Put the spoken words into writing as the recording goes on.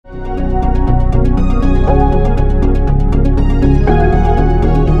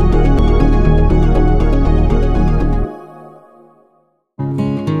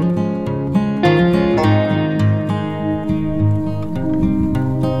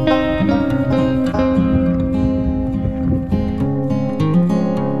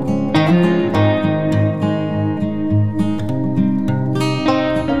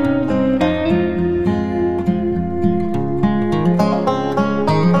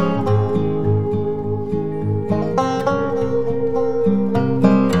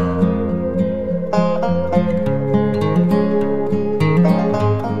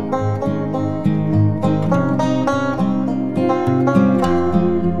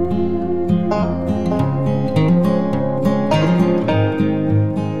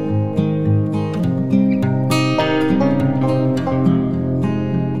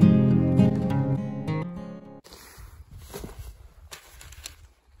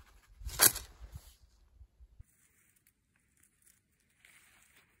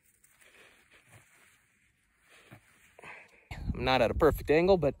not at a perfect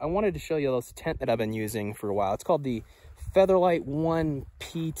angle, but I wanted to show you this tent that I've been using for a while. It's called the Featherlight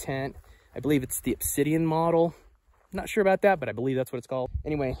 1P tent. I believe it's the Obsidian model. Not sure about that, but I believe that's what it's called.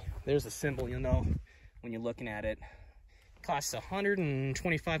 Anyway, there's a symbol, you'll know when you're looking at it. It costs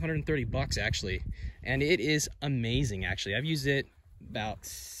 125, 130 bucks actually. And it is amazing actually. I've used it about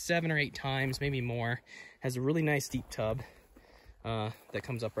 7 or 8 times, maybe more. Has a really nice deep tub that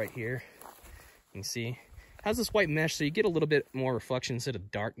comes up right here. You can see. Has this white mesh, so you get a little bit more reflection instead of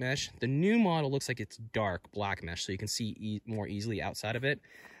dark mesh. The new model looks like it's dark black mesh, so you can see more easily outside of it.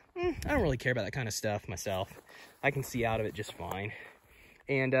 I don't really care about that kind of stuff myself. I can see out of it just fine.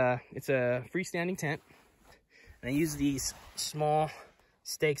 And it's a freestanding tent. And I use these small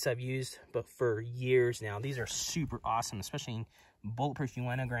stakes I've used but for years now. These are super awesome, especially in bulletproof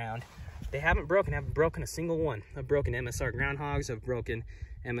UN ground. They haven't broken a single one. I've broken MSR groundhogs, I've broken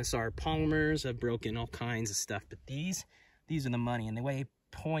MSR polymers, I've broken all kinds of stuff, but these are the money, and they weigh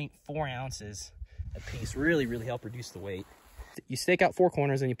 0.4 ounces a piece. Really help reduce the weight. You stake out 4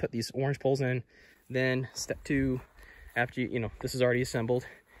 corners and you put these orange poles in. Then step 2, after you know this is already assembled,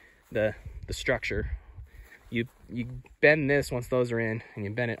 the structure, you bend this once those are in, and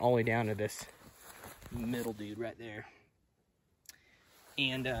you bend it all the way down to this middle dude right there.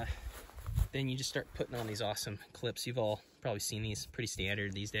 And then you just start putting on these awesome clips. You've all probably seen these, pretty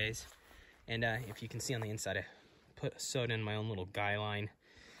standard these days. And if you can see on the inside, I sewed in my own little guy line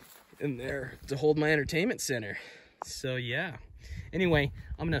in there to hold my entertainment center. So yeah. Anyway,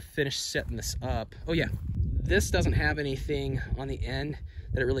 I'm gonna finish setting this up. Oh yeah, this doesn't have anything on the end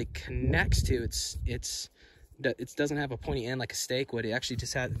that it really connects to. It doesn't have a pointy end like a stake would. It actually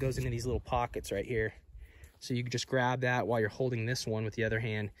just goes into these little pockets right here. So you can just grab that while you're holding this one with the other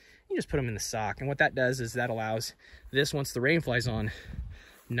hand. You just put them in the sock. And what that does is that allows this, once the rain fly's on,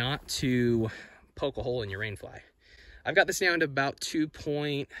 not to poke a hole in your rain fly. I've got this down to about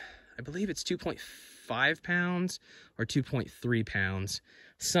I believe it's 2.5 pounds or 2.3 pounds,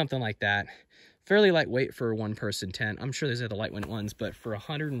 something like that. Fairly lightweight for a 1-person tent. I'm sure there's other lightweight ones, but for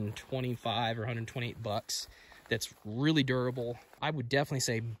 125 or 128 bucks, that's really durable. I would definitely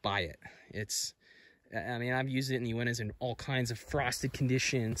say buy it. I mean, I've used it in the winters in all kinds of frosted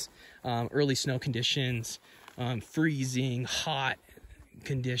conditions, early snow conditions, freezing, hot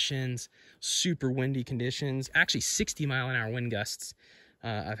conditions, super windy conditions. Actually, 60-mile-an-hour wind gusts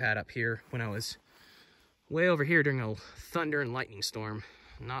I've had up here when I was way over here during a thunder and lightning storm.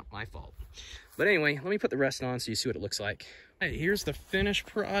 Not my fault. But anyway, let me put the rest on so you see what it looks like. All right, here's the finished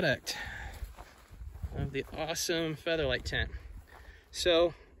product of the awesome Featherlight tent.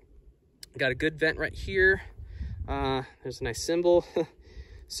 So, got a good vent right here. There's a nice symbol.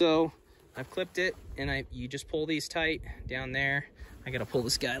 So I've clipped it, and you just pull these tight down there. I gotta pull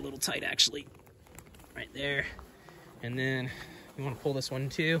this guy a little tight actually, right there. And then you wanna pull this one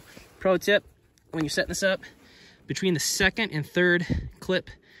too. Pro tip, when you're setting this up, between the 2nd and 3rd clip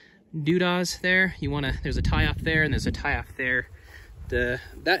doodahs there, there's a tie off there and there's a tie off there.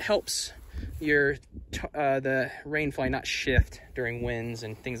 That helps the rain fly not shift during winds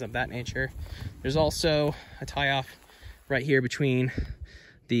and things of that nature. There's also a tie off right here between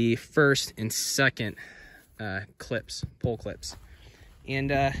the 1st and 2nd pole clips. And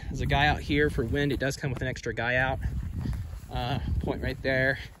there's a guy out here for wind. It does come with an extra guy out point right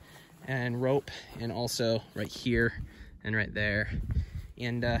there, and rope, and also right here and right there.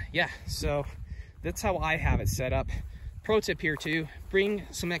 And yeah, so that's how I have it set up. Pro tip here too, bring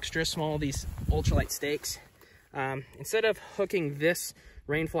some extra small these ultralight stakes. Instead of hooking this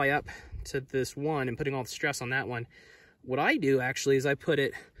rain fly up to this one and putting all the stress on that one, what I do actually is I put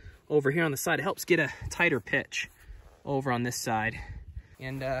it over here on the side. It helps get a tighter pitch over on this side.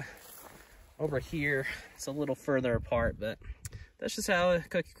 And over here, it's a little further apart, but that's just how a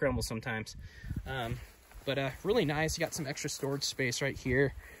cookie crumbles sometimes. But really nice. You got some extra storage space right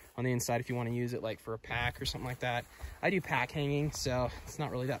here on the inside if you want to use it like for a pack or something like that. I do pack hanging, so it's not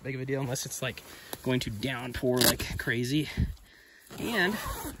really that big of a deal unless it's like going to downpour like crazy. And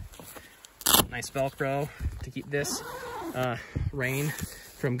nice Velcro to keep this rain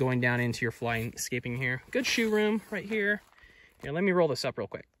from going down into your flying escaping here. Good shoe room right here. Here, let me roll this up real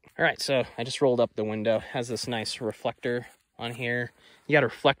quick. All right, so I just rolled up the window. It has this nice reflector on here. You got a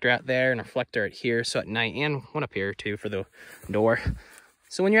reflector out there and a reflector out here, so at night, and one up here too for the door.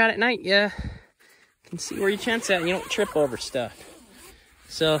 So when you're out at night, you can see where your tent's at and you don't trip over stuff.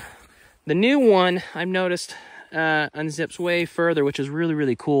 So the new one, I've noticed, unzips way further, which is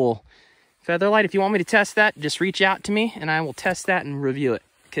really cool. Featherlight, if you want me to test that, just reach out to me and I will test that and review it,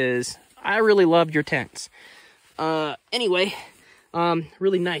 because I really loved your tents. Anyway,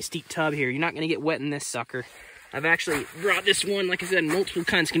 really nice deep tub here. You're not gonna get wet in this sucker. I've actually brought this one, like I said, in multiple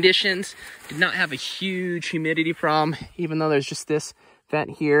kinds of conditions. Did not have a huge humidity problem, even though there's just this vent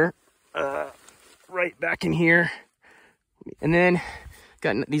here, right back in here. And then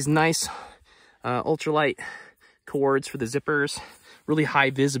got these nice ultralight cords for the zippers, really high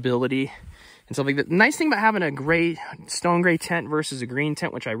visibility and stuff like that. The nice thing about having a gray, stone gray tent versus a green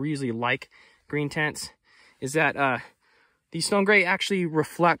tent, which I usually like green tents, is that the stone gray actually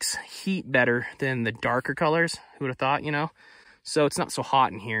reflects heat better than the darker colors. Who would have thought, you know? So it's not so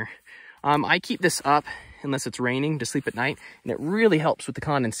hot in here. I keep this up unless it's raining to sleep at night, and it really helps with the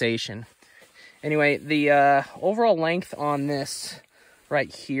condensation. Anyway, the overall length on this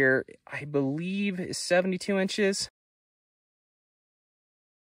right here, I believe, is 72 inches.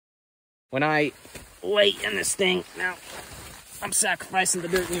 When I lay in this thing, now I'm sacrificing the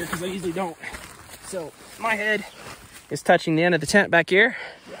dirt here because I usually don't. So my head is touching the end of the tent back here.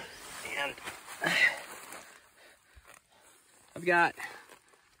 And I've got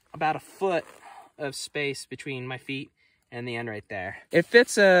about a foot of space between my feet and the end right there. It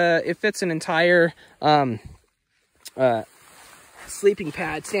fits an entire sleeping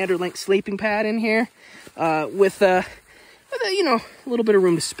pad, standard length sleeping pad in here, with a, you know, a little bit of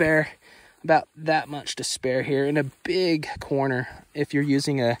room to spare, about that much to spare here, in a big corner if you're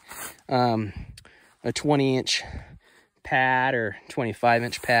using a 20-inch pad or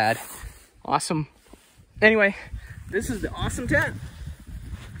 25-inch pad. Awesome. Anyway, this is the awesome tent.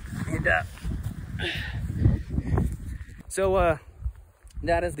 And so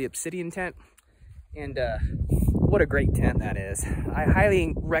that is the Obsidian tent, and what a great tent that is. I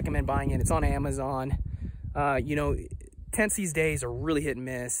highly recommend buying it. It's on Amazon. You know, tents these days are really hit and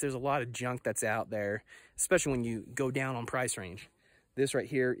miss. There's a lot of junk that's out there, especially when you go down on price range. This right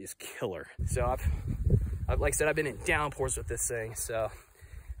here is killer. So like I said, I've been in downpours with this thing. So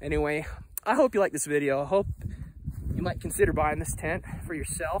anyway, I hope you like this video. I hope you might consider buying this tent for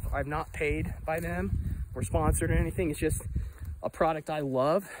yourself. I'm not paid by them or sponsored or anything. It's just a product I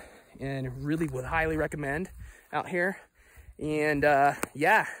love and really would highly recommend out here. And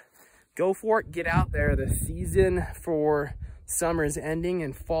yeah, go for it. Get out there. The season for summer is ending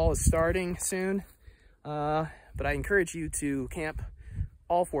and fall is starting soon. But I encourage you to camp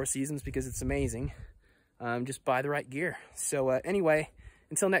all 4 seasons because it's amazing. Just buy the right gear. So anyway,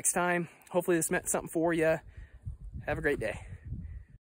 until next time, hopefully this meant something for you. Have a great day.